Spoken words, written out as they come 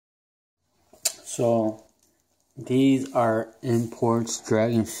So these are imports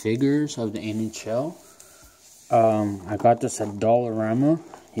Dragon figures of the NHL. I got this at Dollarama.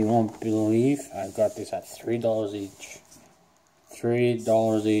 You won't believe I got these at $3 each.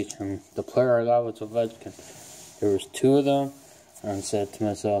 $3 each, and the player I got was Ovechkin. There was 2 of them, and I said to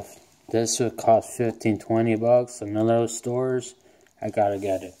myself, this would cost $15-20 in those stores. I gotta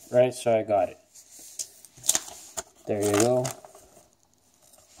get it, right? So I got it. There you go.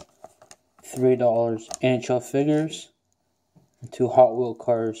 $3 NHL figures and 2 Hot Wheel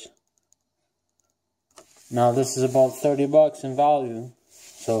cars. Now this is about $30 in value,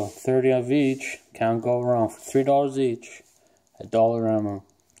 so 30 of each, can't go wrong, for $3 each at Dollarama.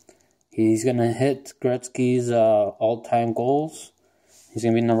 He's gonna hit Gretzky's all-time goals. He's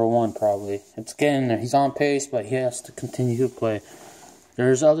gonna be #1 probably. It's getting there. He's on pace, but he has to continue to play.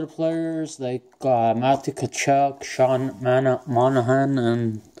 There's other players like Matthew Tkachuk, Sean Monahan,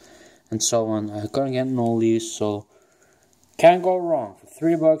 and so on. I couldn't get no lease, so can't go wrong. For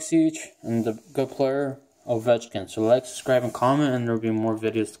 $3 each, and the good player Ovechkin. So like, subscribe, and comment, and there'll be more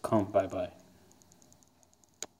videos to come. Bye bye.